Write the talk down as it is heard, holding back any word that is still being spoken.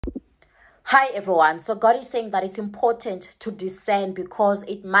Hi everyone. So God is saying that it's important to discern because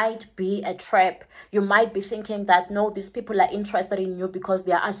it might be a trap. You might be thinking that no, these people are interested in you because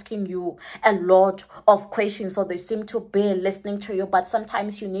they are asking you a lot of questions, so they seem to be listening to you, but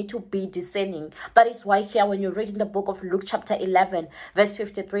sometimes you need to be discerning. That is why here when you read in the book of Luke chapter 11 verse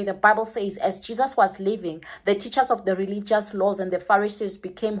 53, the Bible says, as Jesus was leaving, the teachers of the religious laws and the Pharisees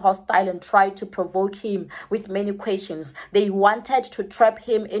became hostile and tried to provoke him with many questions. They wanted to trap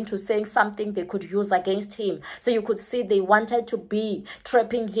him into saying something they could use against him. So you could see they wanted to be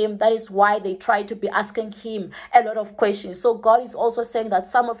trapping him. That is why they tried to be asking him a lot of questions. So God is also saying that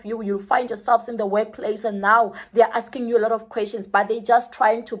some of you find yourselves in the workplace and now they're asking you a lot of questions, but they're just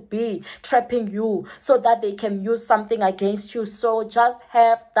trying to be trapping you so that they can use something against you. So just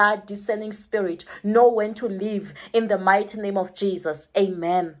have that discerning spirit. Know when to leave in the mighty name of Jesus.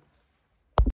 Amen.